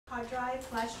hard drive,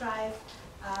 flash drive,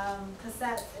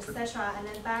 cassette, etc. And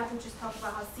then Barb will just talk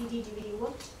about how CD, DVD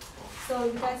worked. So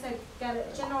you guys get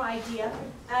a general idea.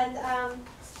 And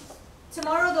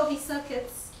tomorrow there'll be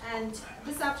circuits, and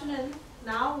this afternoon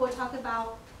now we'll talk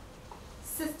about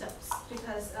systems,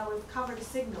 because we've covered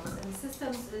signals, and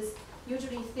systems is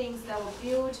usually things that were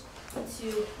built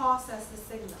to process the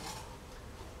signal.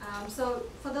 So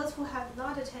for those who have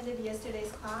not attended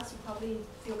yesterday's class, you probably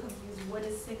feel confused. What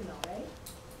is signal, right?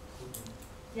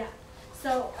 Yeah.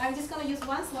 So I'm just going to use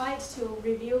one slide to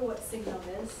review what signal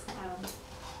is.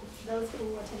 If those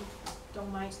who attend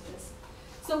don't mind this.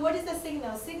 So what is a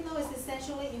signal? Signal is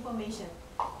essentially information.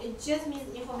 It just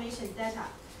means information, data.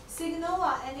 Signal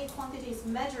are any quantities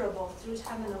measurable through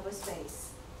time and over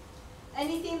space.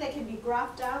 Anything that can be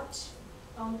graphed out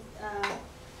on,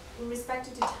 in respect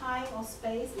to time or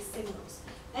space is signals.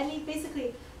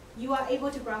 Basically, you are able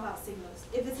to graph out signals.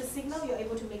 If it's a signal, you're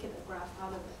able to make it a graph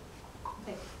out of it.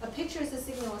 Okay, a picture is a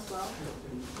signal as well.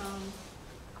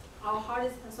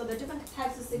 So the different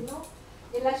types of signal.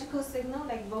 Electrical signal,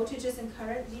 like voltages and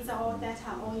current, these are all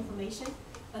data, all information.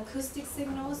 Acoustic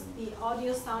signals, the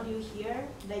audio sound you hear,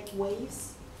 like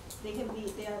waves, they can be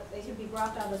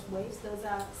graphed out as waves. Those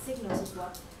are signals as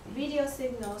well. Video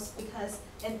signals, because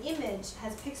an image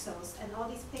has pixels, and all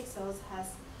these pixels has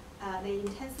the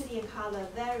intensity and color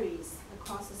varies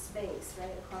across the space,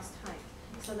 right, across time.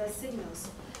 So that's signals.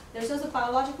 There's also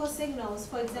biological signals.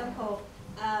 For example,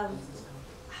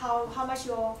 how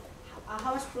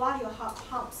much blood your heart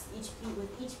pumps each beat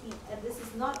with each beat, and this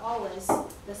is not always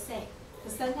the same.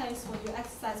 Because sometimes when you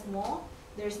exercise more,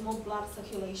 there's more blood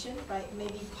circulation, right?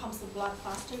 Maybe pumps the blood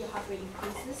faster, your heart rate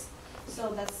increases.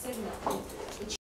 So that's signal.